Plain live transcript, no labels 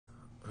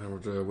And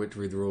we'll wait to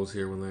read the rules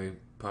here when they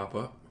pop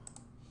up.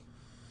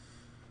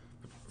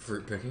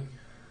 Fruit picking.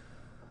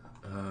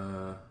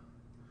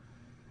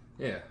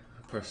 Yeah,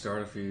 press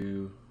start if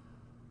you...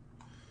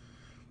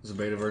 It's a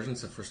beta version,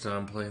 it's the first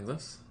time playing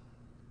this.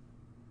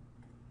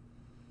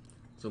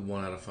 It's a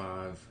 1 out of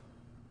 5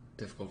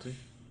 difficulty.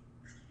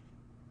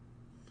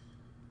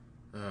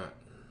 Alright.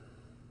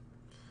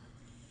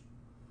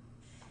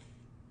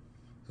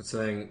 So it's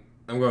saying,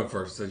 I'm going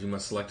first. It says you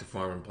must select a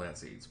farm and plant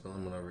seeds. But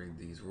I'm going to read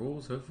these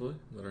rules, hopefully,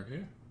 that are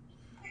here.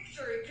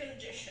 Victory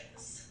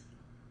conditions.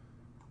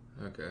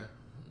 Okay.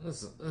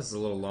 This is a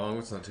little long,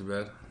 it's not too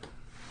bad.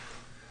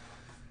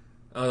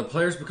 The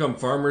players become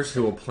farmers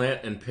who will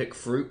plant and pick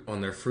fruit on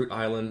their fruit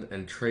island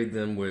and trade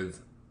them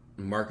with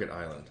Market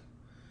Island.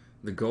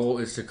 The goal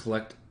is to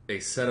collect a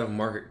set of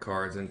market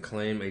cards and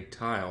claim a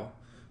tile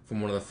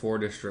from one of the 4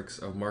 districts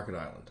of Market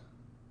Island.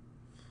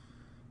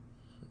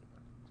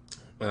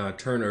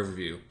 Turn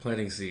overview.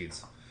 Planting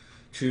seeds.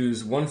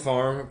 Choose one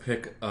farm,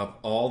 pick up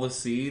all the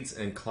seeds,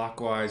 and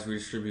clockwise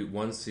redistribute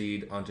 1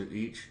 seed onto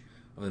each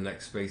of the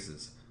next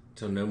spaces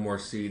until no more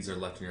seeds are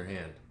left in your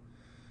hand.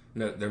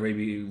 Note, there may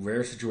be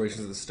rare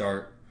situations at the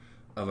start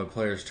of a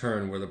player's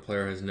turn where the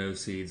player has no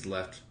seeds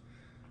left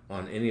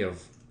on any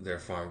of their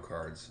farm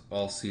cards.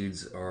 All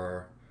seeds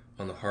are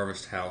on the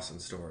harvest house and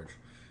storage.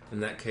 In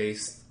that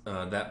case,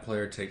 that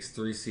player takes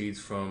 3 seeds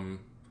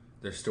from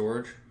their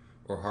storage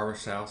or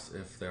harvest house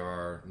if there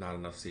are not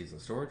enough seeds in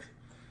storage.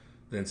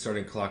 Then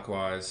starting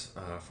clockwise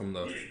from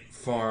the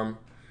farm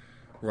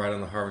right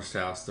on the harvest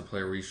house, the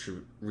player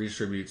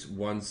redistributes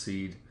 1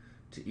 seed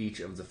to each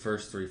of the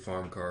first 3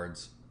 farm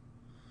cards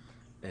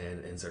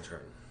and ends their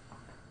turn.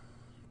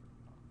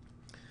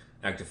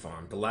 Active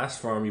farm. The last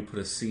farm you put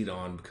a seed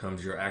on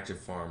becomes your active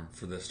farm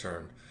for this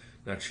turn.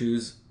 Now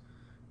choose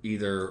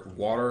either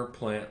water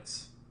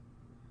plants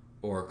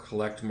or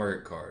collect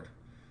market card.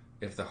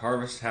 If the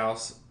harvest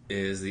house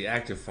is the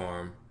active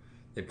farm,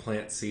 they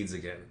plant seeds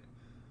again.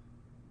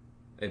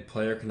 A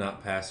player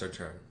cannot pass their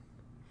turn.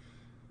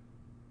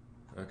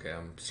 Okay,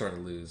 I'm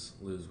starting to lose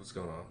what's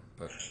going on,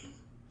 but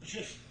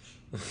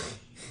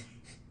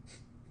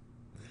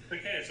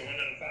okay, so 1 out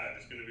of 5.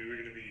 We're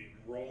gonna be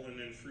rolling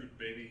in fruit,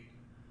 baby.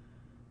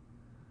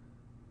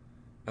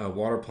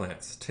 Water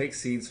plants. Take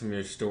seeds from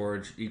your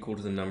storage equal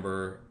to the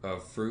number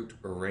of fruit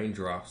or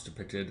raindrops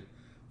depicted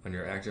on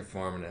your active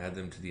farm and add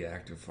them to the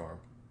active farm.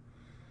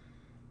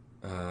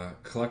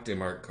 Collect a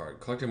market card.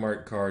 Collect a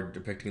market card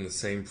depicting the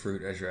same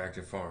fruit as your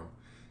active farm.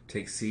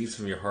 Take seeds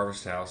from your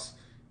harvest house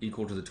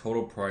equal to the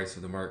total price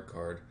of the market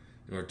card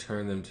and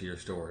return them to your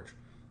storage.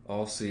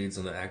 All seeds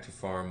on the active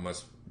farm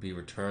must be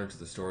returned to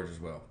the storage as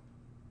well.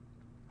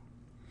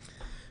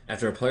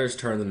 After a player's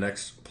turn, the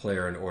next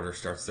player in order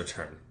starts their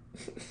turn.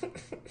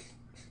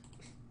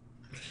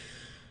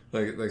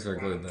 Thanks for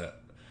including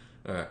that.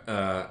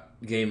 Alright,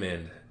 game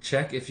end.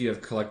 Check if you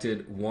have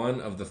collected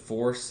one of the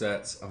 4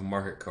 sets of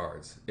market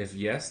cards. If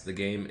yes, the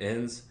game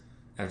ends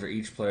after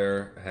each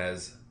player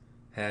has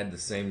had the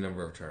same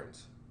number of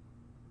turns.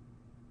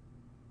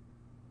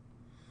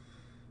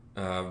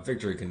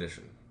 Victory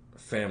condition.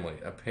 Family.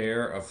 A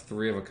pair of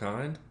 3 of a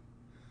kind.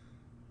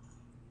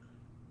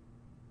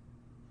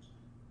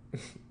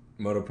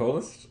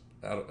 Monopolist?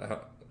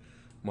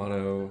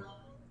 Monopolist?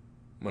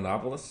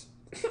 Monopolist.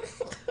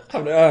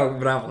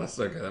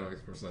 Okay, that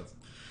makes more sense.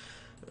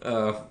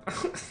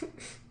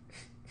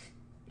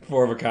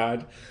 4 of a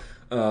kind.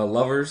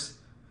 Lovers.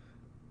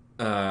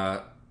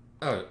 I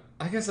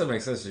guess that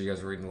makes sense if you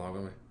guys are reading along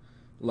with me.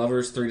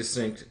 Lovers, 3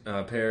 distinct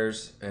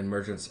pairs, and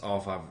merchants, all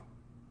 5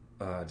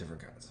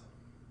 different kinds.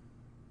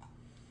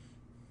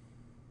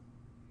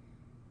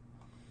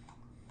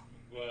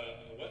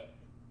 What?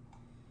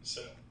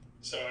 So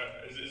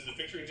is the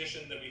victory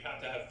edition that we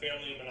have to have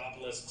family,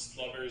 monopolists,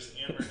 lovers,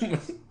 and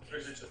merchants? Or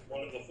is it just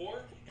one of the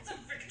 4? It's a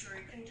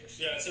victory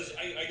condition. Yeah, it says,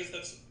 I guess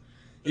that's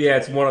Yeah,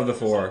 it's one of the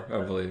 4,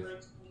 I believe. I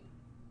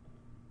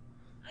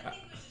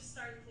think we should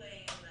start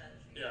playing and then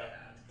figure it out.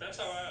 That's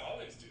how I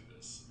always do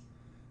this.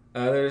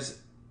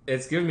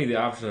 It's giving me the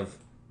option of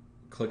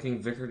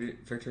clicking victory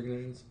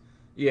conditions.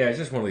 Yeah, it's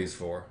just one of these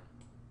 4.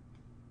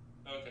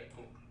 Okay,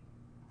 cool.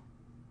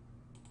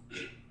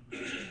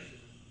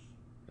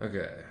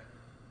 Okay.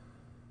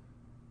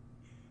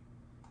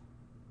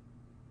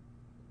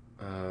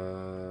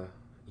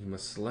 You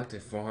must select a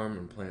farm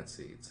and plant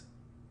seeds.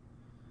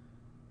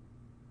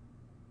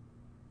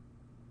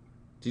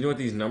 Do you know what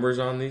these numbers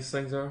on these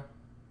things are?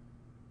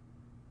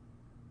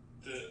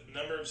 The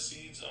number of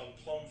seeds on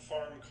Plum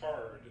Farm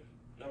card.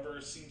 Number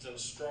of seeds on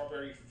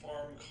Strawberry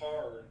Farm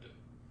card.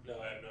 No,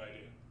 I have no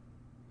idea.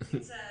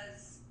 It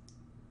says,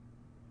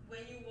 when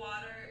you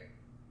water...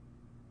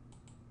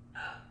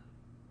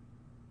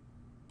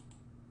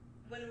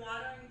 when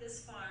watering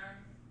this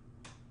farm,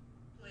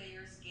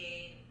 players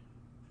gain...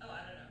 Oh, I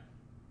don't know.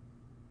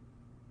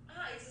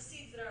 It's the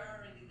seeds that are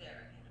already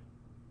there.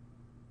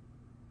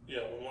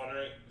 Yeah, when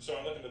watering... So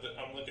I'm looking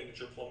at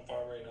your Plum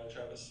Farm right now,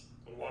 Travis.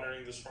 When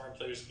watering this farm,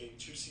 players gain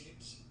 2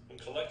 seeds. When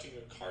collecting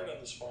a card on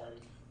this farm,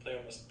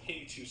 player must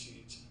pay 2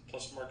 seeds,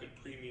 plus market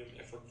premium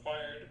if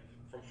required,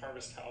 from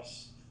Harvest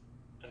House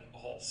and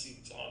all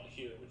seeds on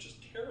here, which is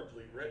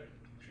terribly written.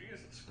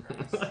 Jesus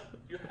Christ.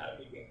 You had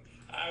me.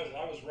 I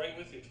was right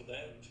with you till the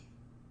end.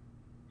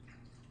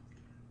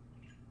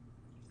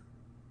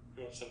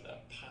 You want some of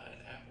that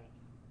pineapple?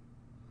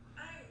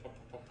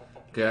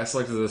 Okay, I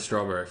selected the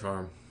strawberry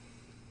farm.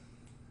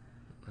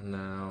 And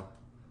now,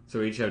 so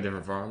we each have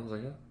different farms, I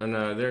guess. And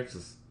they're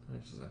just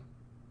that.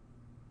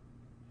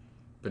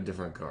 But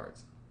different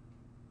cards.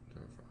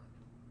 Different farms.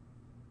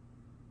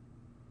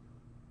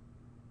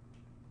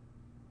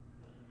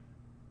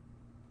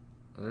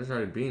 Oh, there's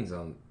already beans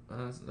on.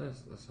 That's not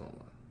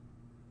mine.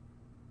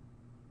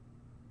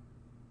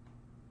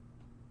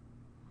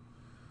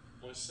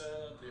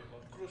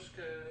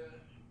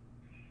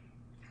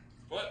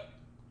 What?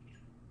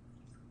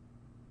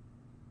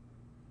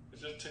 I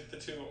just took the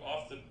two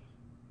off the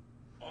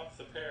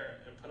pair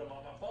and put them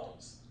on my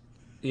palms.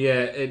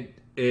 Yeah,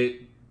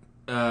 it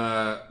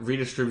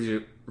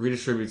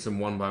redistributes them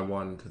one by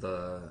one to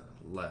the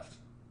left.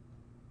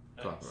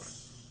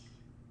 Nice.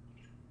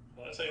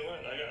 Well, I tell you what,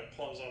 I got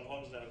plums on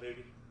plums now,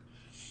 baby.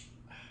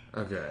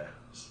 Okay.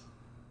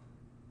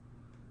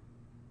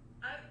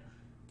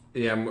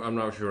 Yeah, I'm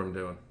not sure what I'm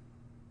doing.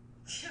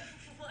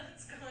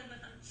 What's going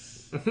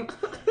on?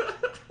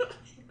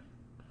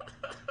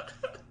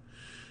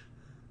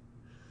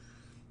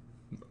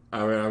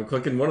 I mean, I'm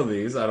clicking one of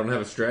these. I don't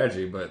have a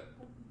strategy, but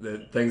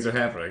things are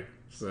happening.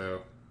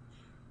 So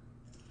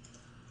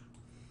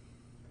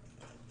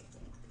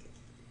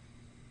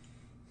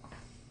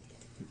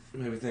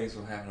maybe things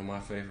will happen in my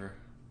favor.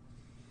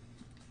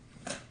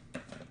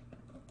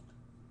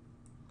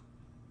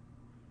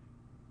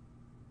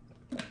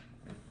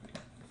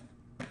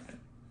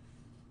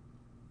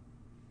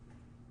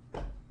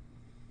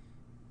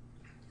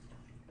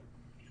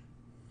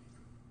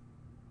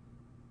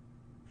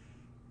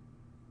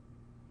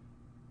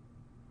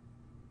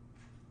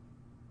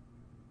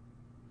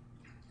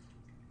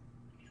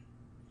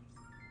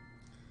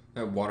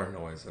 That water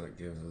noise that it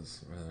gives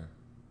is rather.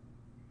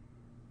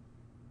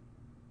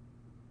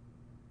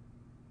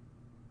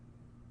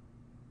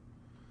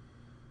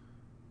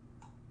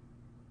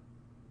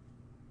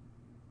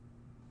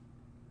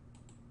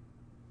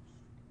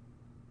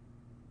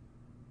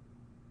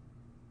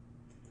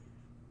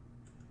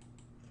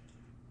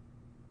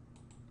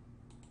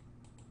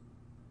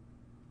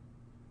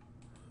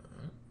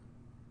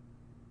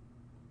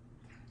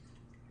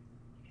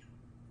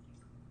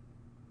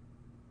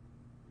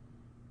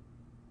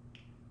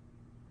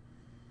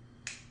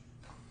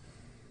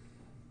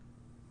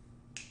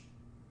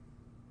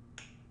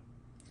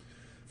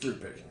 Fruit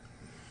picking.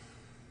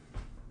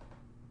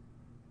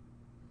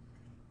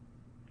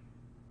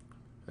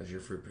 How's your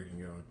fruit picking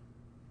going?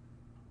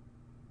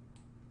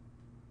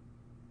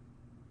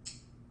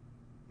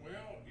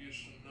 Well, it's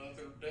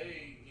another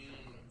day in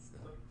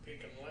fruit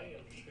picking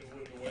land.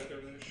 The weather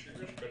this year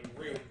has been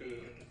real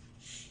good.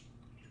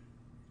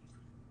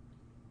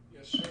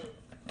 Yes, sir.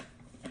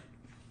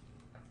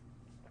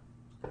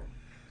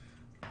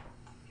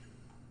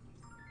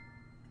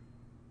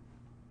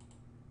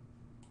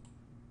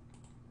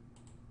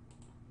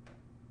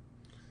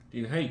 Do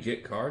you know how you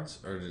get cards,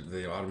 or do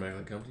they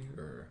automatically come to you,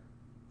 or?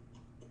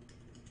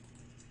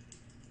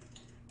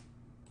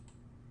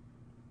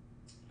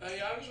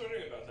 Yeah, I was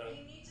wondering about that.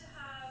 You need to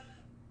have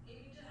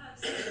these in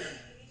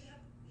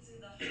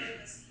the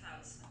harvest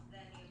house.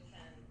 Then you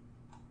can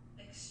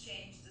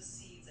exchange the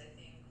seeds, I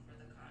think, for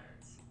the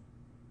cards.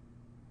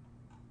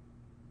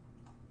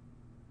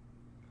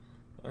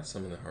 There's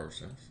some in the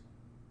harvest house.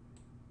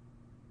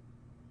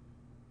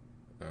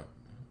 Oh.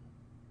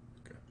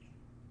 Okay.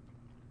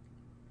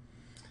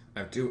 I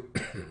have two.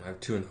 I have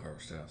two in the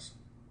harvest house.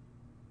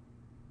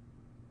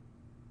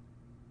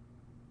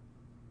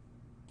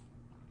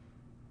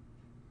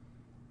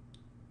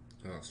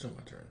 Oh, it's still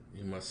my turn.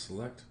 You must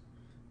select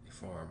a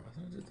farm. I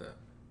thought I did that.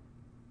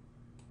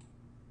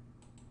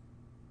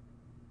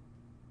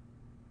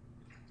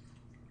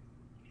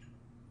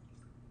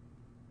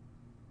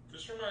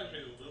 This reminds me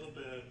a little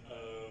bit of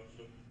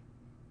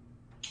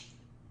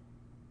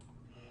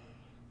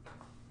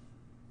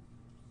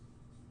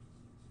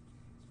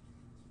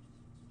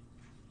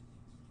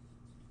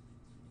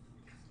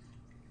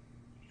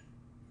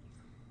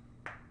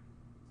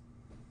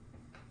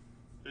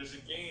there's a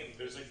game.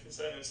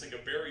 It's like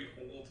a very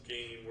old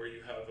game where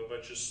you have a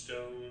bunch of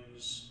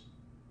stones,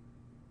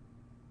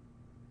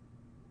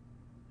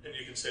 and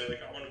you can say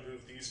like, I want to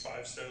move these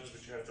 5 stones,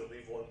 but you have to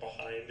leave one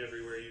behind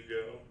everywhere you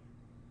go.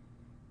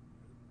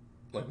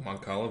 Like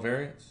Mancala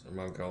variants or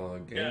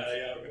Mancala games?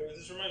 Yeah.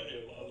 This reminds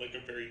me of like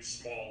a very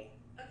small.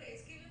 Okay,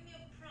 it's giving me a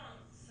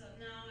prompt, so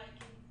now I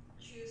can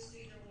choose to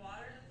either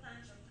water the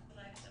plants or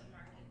collect a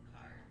market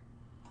card.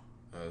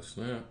 Oh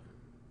snap!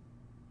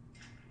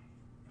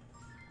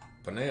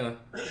 Banana.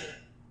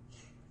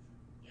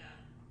 Yeah.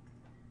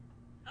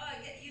 Oh,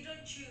 you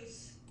don't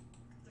choose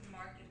the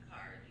market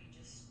card.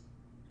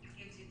 It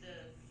gives you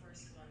the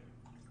first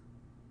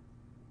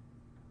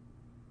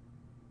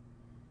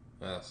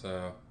one.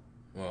 So,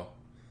 well,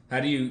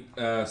 how do you?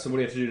 So what do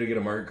you have to do to get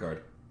a market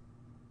card?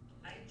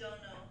 I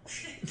don't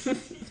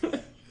know.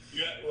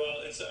 Yeah,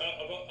 well, it's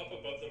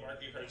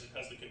market cards, it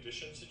has the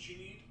conditions that you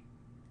need,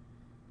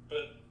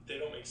 but they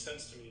don't make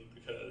sense to me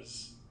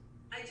because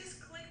I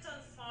just clicked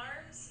on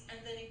farms and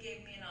then it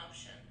gave me an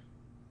option.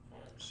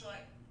 farms. So I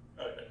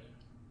Okay.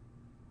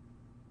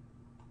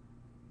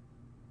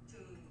 to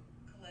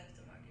collect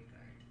a market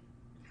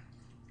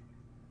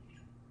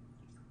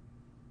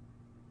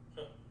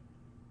card.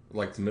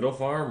 Like the middle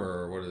farm,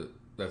 or what is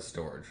that's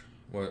storage?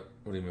 What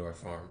do you mean by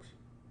farms?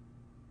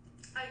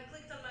 I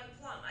clicked on my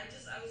plum. I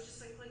was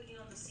just like clicking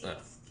on the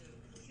seeds to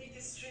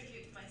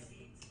redistribute my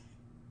seeds.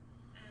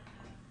 And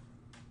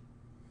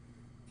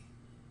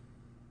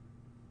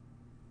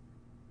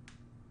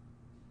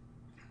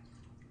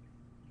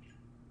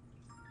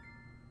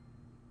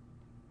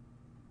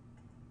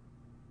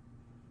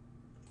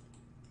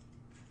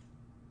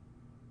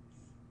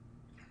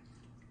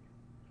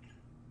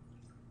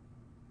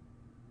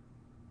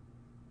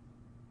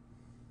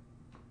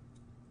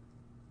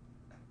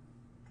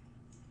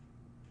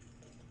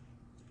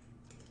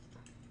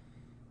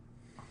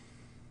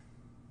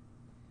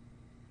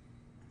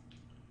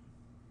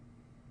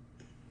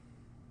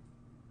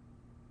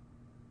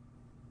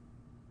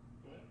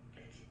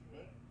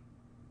What?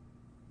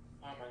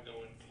 Why am I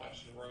going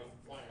twice in a row?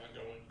 Why am I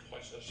going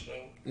twice as slow?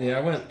 Yeah,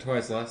 I went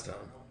twice last time.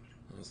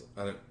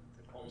 I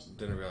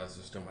didn't realize it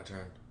was still my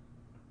turn.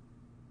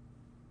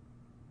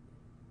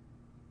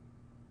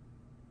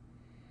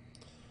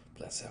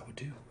 But that's how we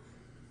do.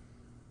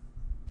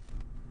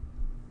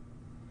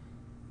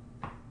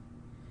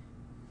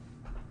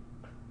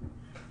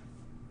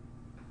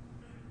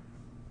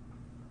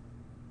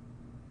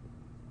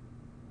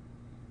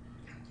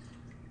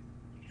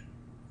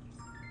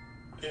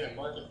 Yeah,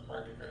 market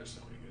cards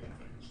don't make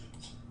any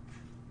sense.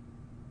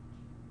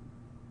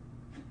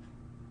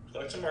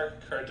 Collect a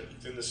market card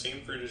depicting the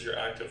same fruit as your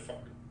active farm.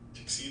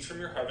 Take seeds from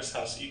your harvest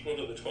house equal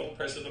to the total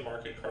price of the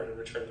market card and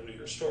return them to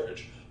your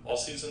storage. All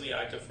seeds in the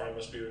active farm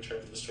must be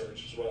returned to the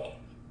storage as well.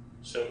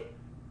 So,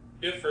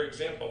 if, for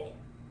example,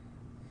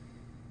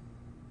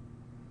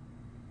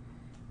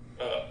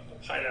 a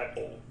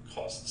pineapple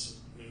costs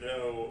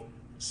no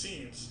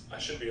seeds, I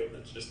should be able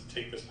to just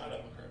take this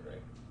pineapple card, right?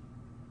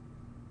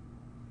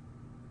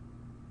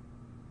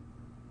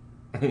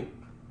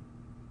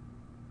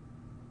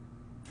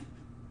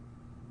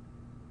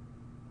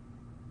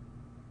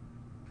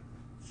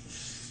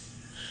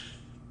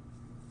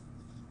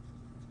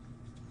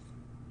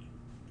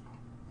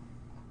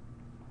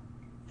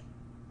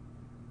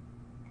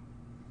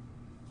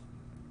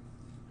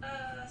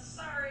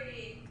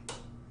 sorry.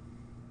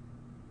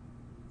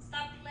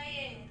 Stop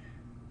playing.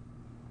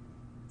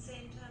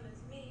 Same time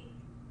as me.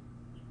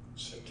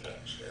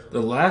 Syntax error.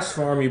 The last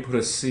farm you put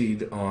a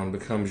seed on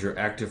becomes your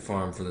active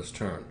farm for this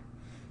turn.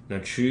 Now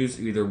choose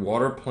either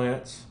water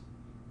plants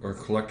or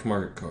collect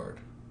market card.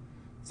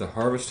 If the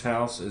harvest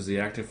house is the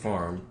active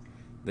farm,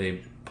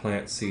 they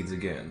plant seeds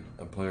again.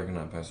 A player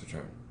cannot pass a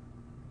turn.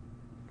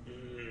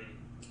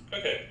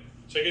 Okay,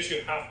 so I guess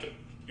you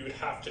would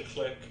have to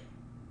click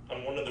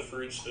on one of the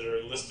fruits that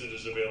are listed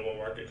as available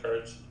market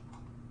cards.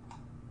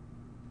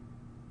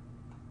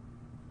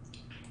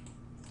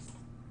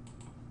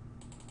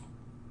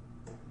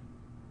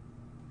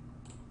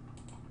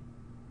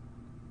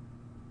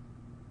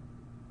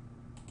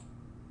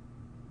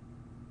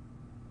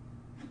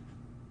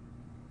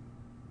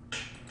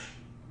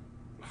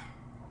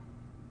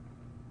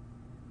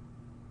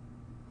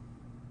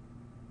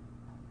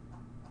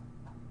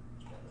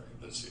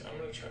 Let's see, I'm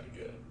going to try to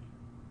get...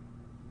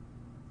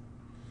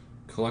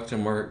 Collect a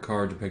market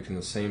card depicting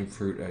the same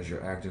fruit as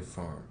your active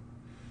farm.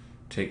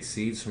 Take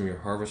seeds from your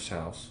harvest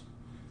house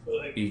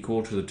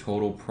equal to the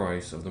total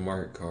price of the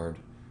market card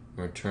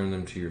and return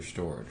them to your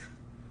storage.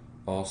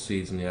 All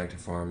seeds in the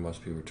active farm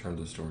must be returned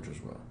to the storage as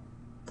well.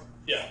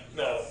 Yeah,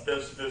 no,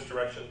 those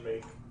directions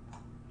make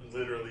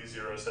literally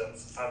zero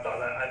sense. I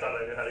thought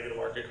I knew how to get a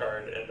market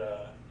card, and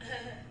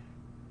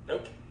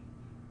nope.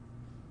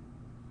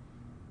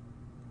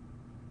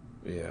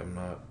 Yeah, I'm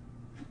not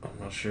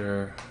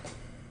sure.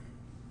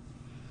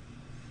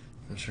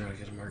 I'm not sure how to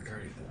get a market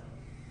card either.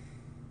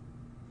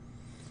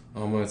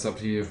 Alma, it's up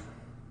to you.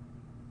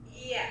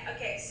 Yeah,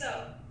 okay,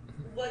 so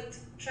what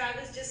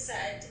Travis just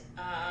said,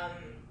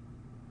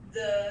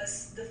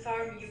 the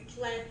farm you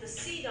plant the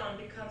seed on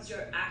becomes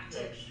your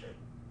active.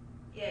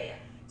 Yeah.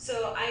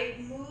 So I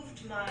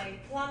moved my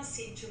plum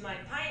seed to my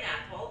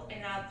pineapple,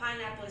 and now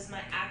pineapple is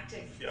my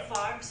active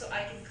farm, so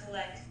I can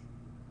collect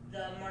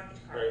the market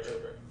card. Right.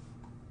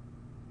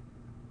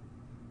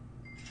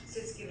 So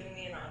it's giving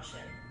me an option.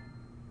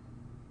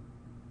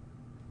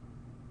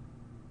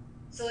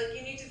 So like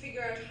you need to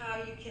figure out how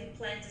you can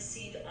plant a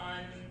seed on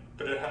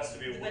But it has to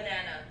be the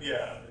banana.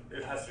 Yeah,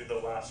 it has to be the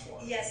last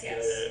one. Yes.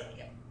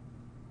 Yeah.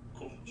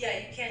 Cool. Yeah,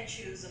 you can't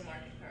choose a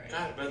market card.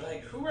 God, but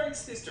like, who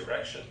writes these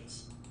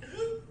directions?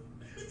 Who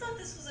thought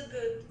this was a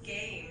good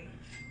game?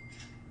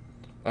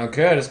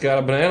 Okay, I just got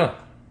a banana.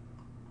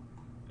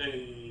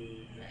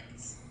 Hey.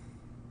 Nice.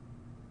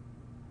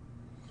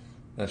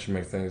 That should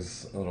make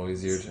things a little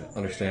easier to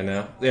understand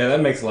now. Yeah,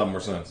 that makes a lot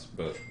more sense,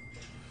 but...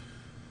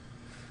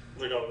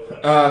 Like all of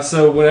that.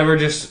 So whenever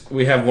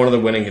we have one of the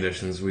winning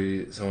conditions,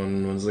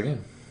 someone wins the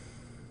game.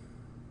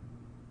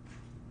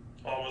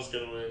 Almost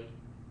gonna win.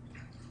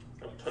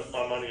 I'm putting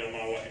my money on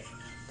my wife.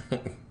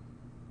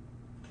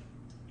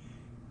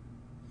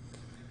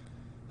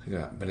 We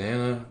got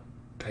banana,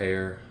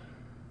 pear,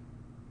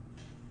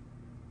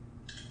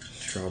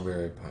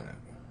 strawberry, pineapple.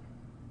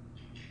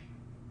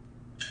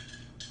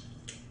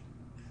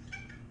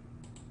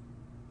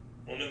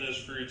 One of those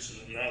fruits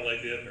is not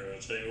like the other,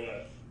 I'll tell you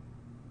what.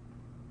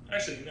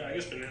 Actually, no, I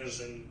guess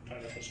bananas and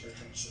pineapples are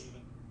kind of similar.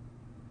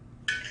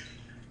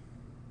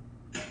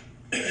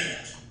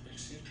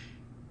 Excuse me.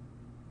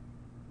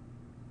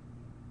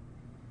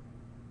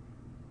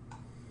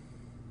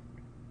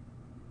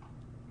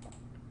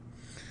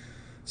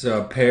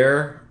 So a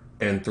pear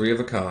and 3 of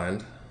a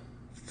kind,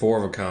 4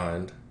 of a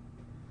kind,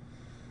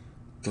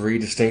 3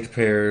 distinct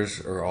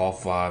pears, or all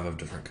 5 of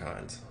different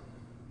kinds.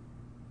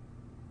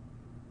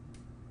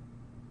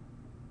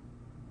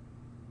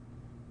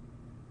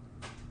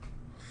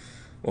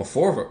 Well,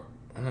 4 of it.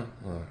 Okay,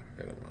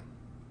 never mind.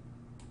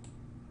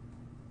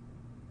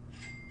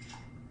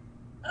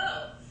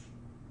 Oh,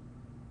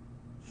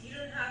 you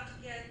don't have to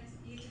get.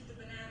 You took the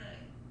banana.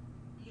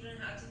 You don't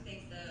have to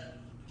take the.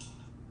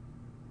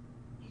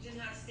 You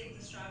didn't have to take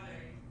the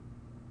strawberry.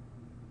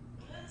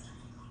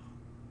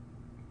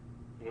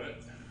 What?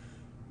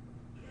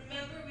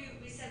 Remember,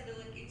 we said that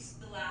like it's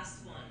the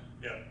last one.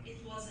 Yeah.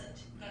 It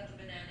wasn't. Got the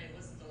banana. It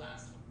wasn't the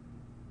last one.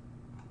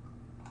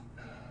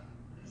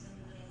 It was in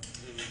the middle.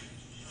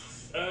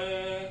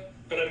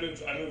 But I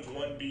moved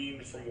one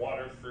bean from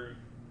water fruit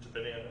to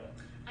banana,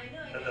 I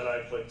know. and then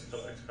I clicked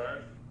collect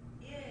card.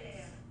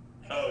 Yeah.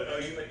 Oh,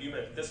 you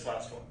meant this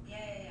last one.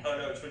 Yeah. Oh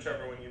no, it's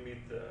whichever one you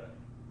meet the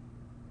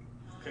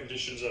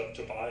conditions of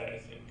to buy, I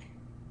think.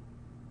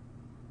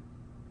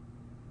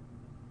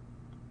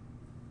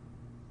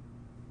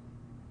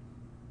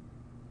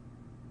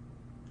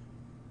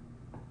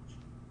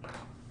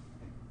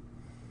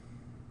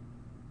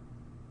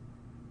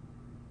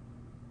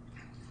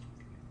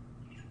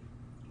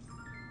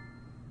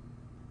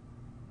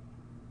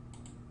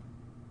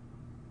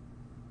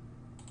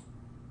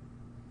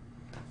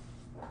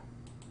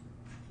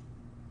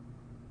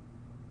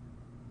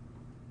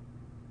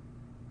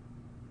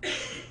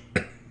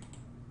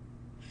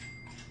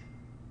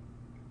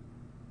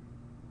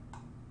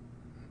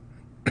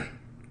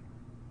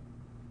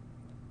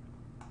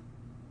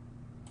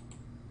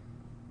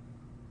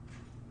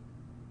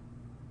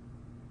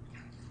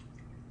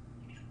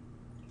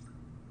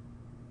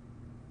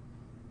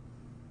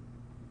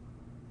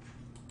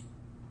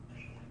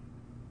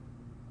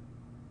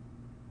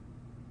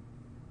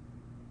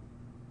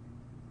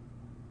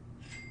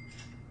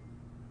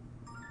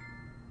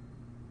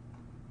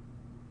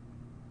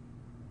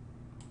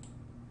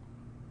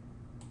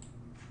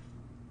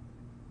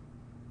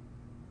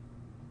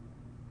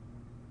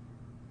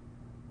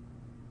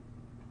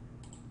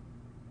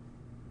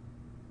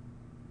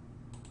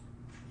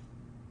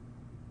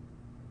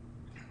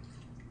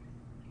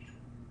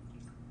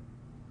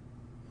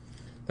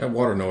 That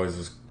water noise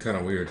is kind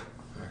of weird,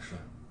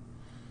 actually.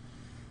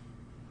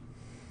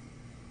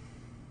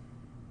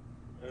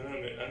 I don't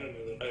know that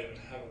I even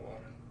have a water.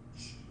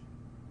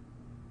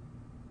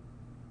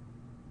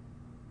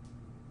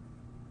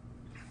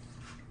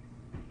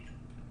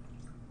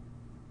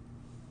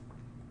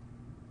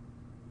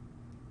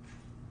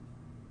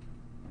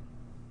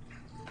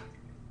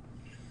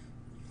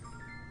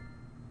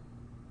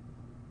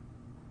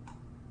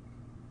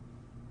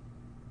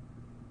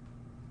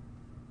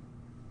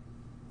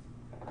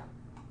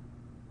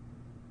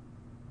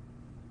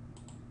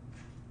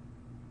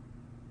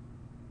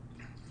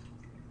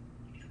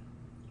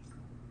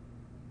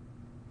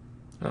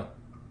 Oh,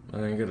 I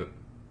didn't get it.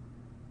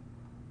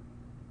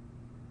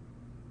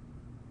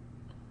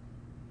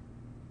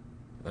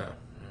 Oh.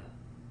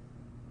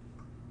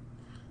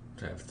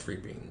 To have 3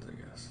 beans, I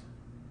guess.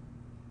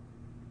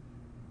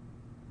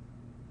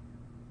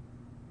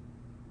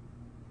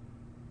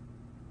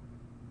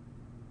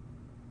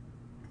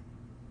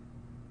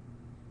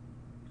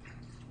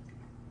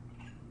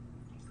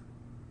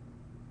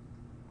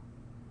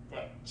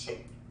 What? So I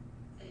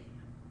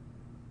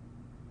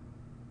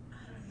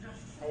don't know.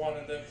 I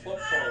wanted that flip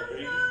card,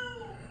 baby.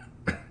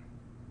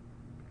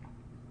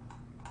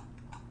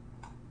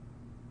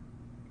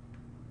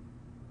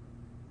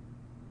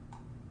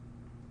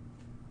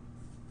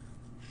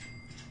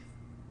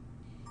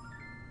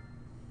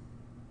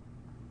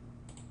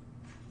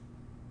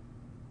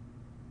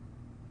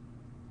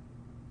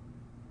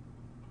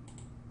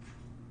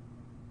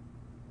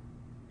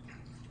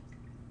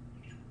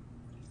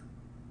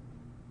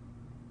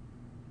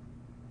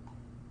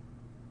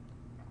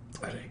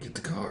 I didn't get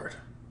the card.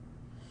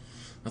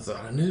 I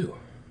thought I knew.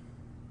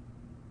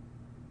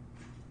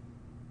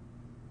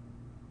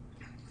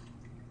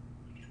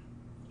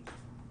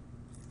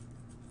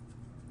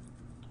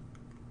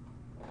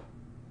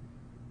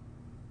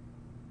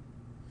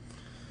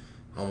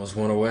 Almost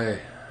went away.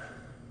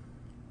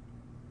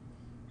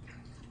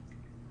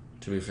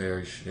 To be fair,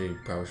 he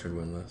probably should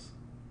win this.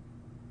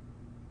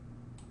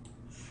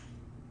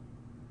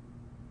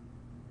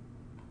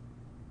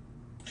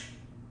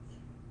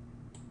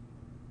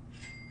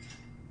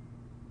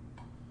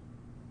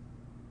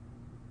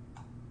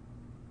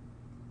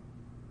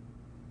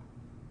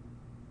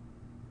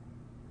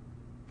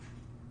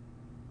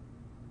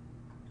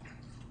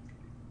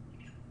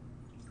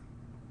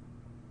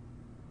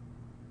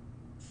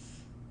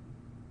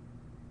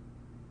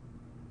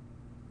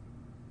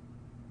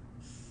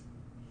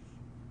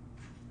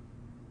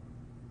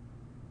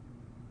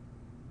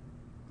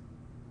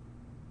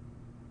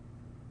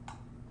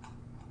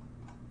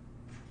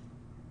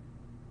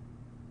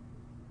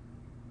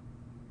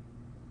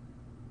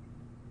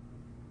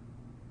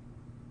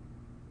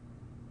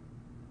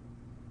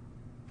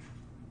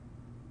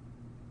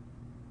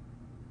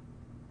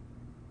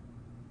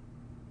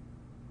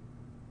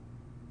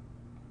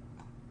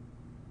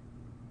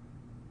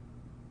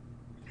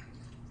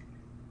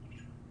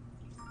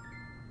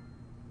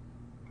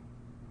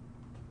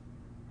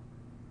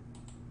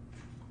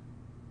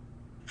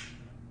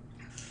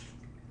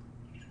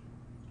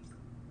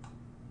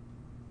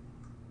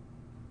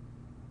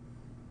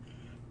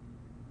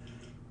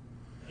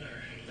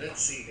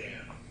 Let's see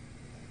there.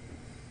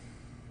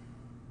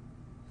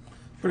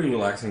 Pretty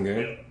relaxing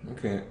game.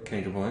 Okay,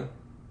 can't complain.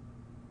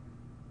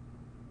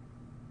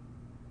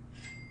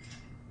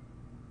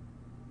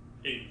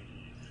 Hey.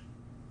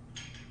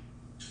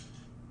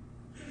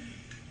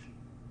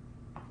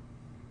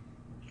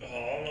 All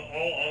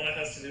I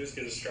has to do is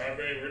get a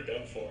strawberry. We're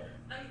done for.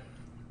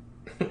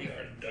 We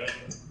are done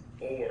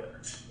for.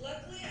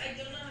 Luckily, I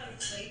don't know how to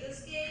play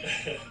this game,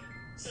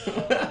 so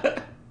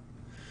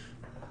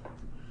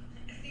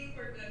I think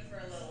we're good for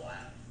a little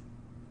while.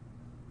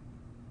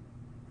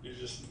 You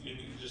just need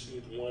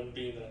one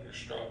bean on your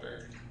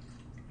strawberry.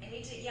 I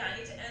need to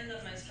end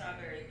on my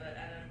strawberry, but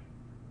I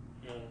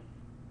don't know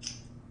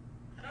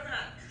how to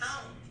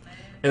count, man.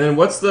 And then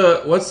what's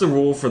the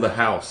rule for the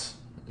house?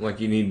 Like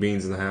you need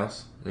beans in the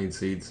house? You need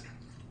seeds?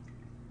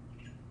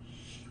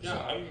 Yeah,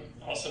 I'm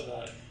also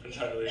not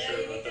entirely sure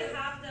You about need that. to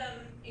have them,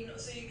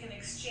 so you can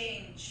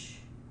exchange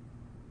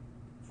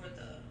for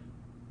the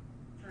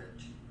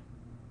fruit.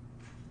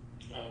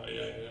 Yeah.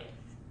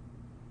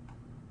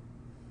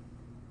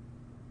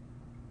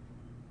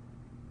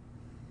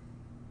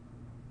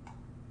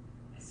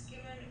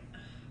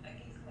 I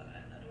can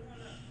collect. I don't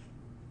wanna.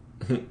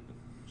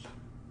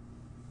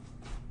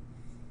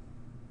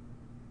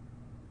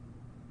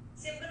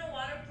 See, I'm gonna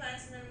water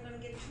plants and then I'm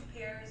gonna get 2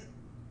 pears.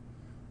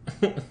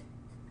 And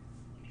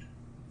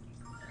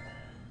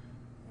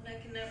I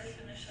can never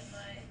finish on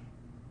my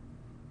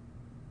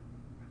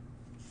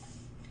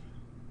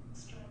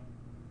straw.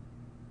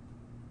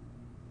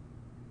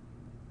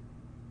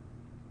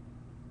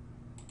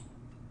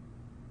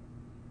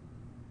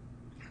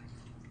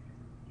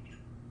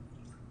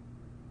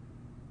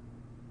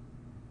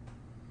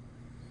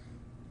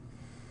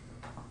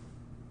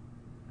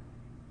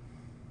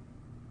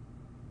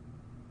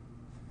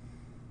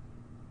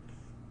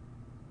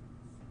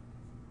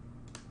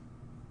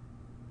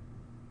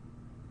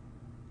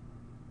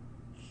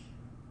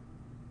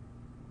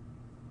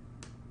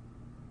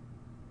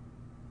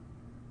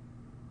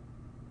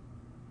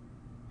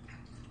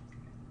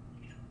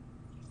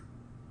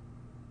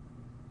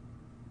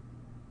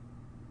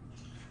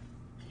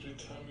 Every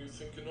time you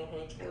think you know how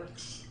it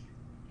works.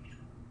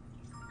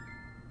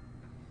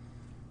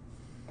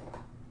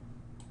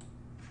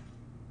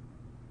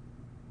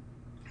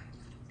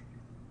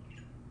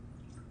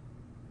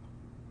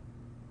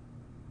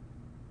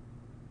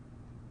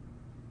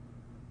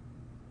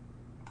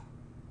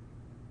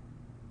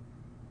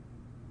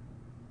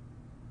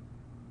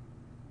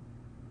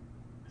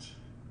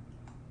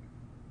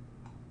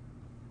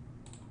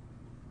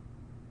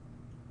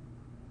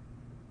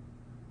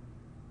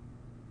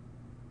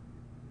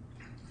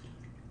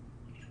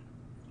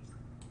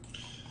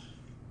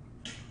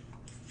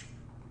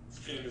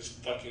 This game is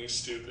fucking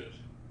stupid.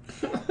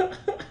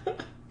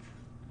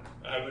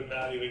 I would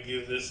not even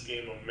give this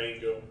game a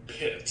mango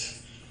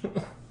pit.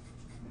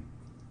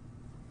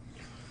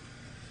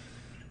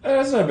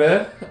 That's not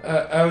bad.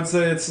 I would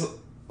say it's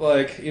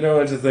like you don't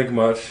have to think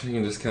much. You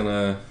can just kind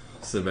of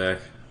sit back.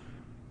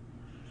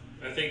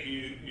 I think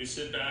you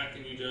sit back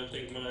and you don't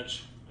think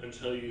much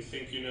until you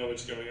think you know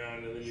what's going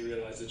on, and then you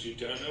realize that you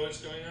don't know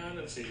what's going on,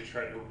 and so you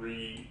try to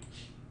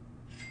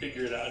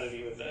figure it out, and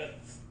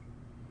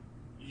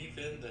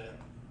even then.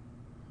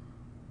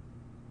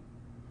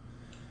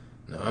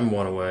 No, I'm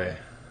one away.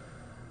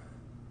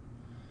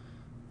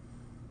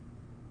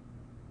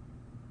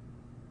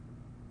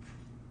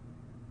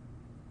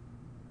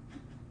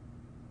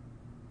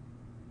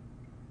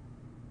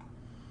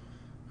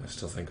 I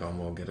still think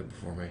Alma will get it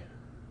before me.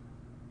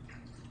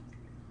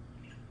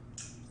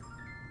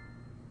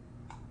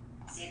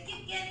 See, I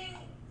keep getting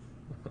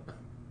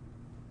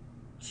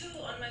 2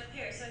 on my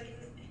pear, so I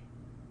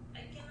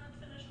cannot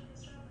finish on the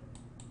strawberry.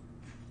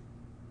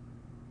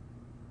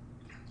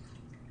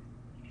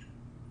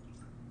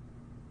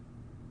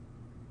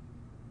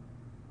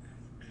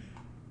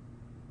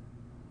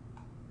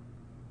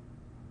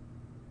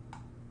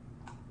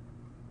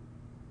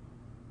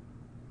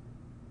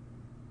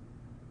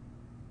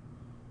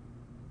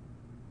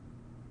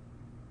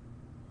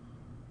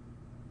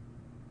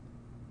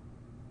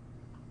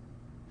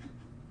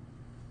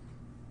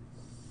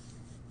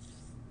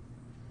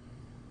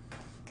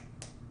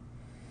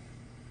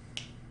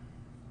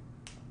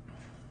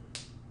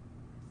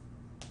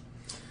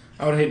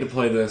 I would hate to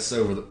play this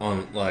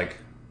Yay.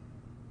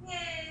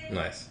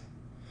 Nice.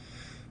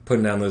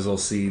 Putting down those little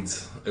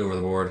seeds over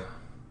the board.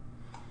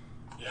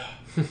 Yeah.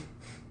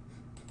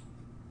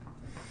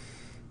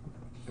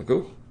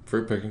 Cool.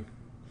 Fruit picking.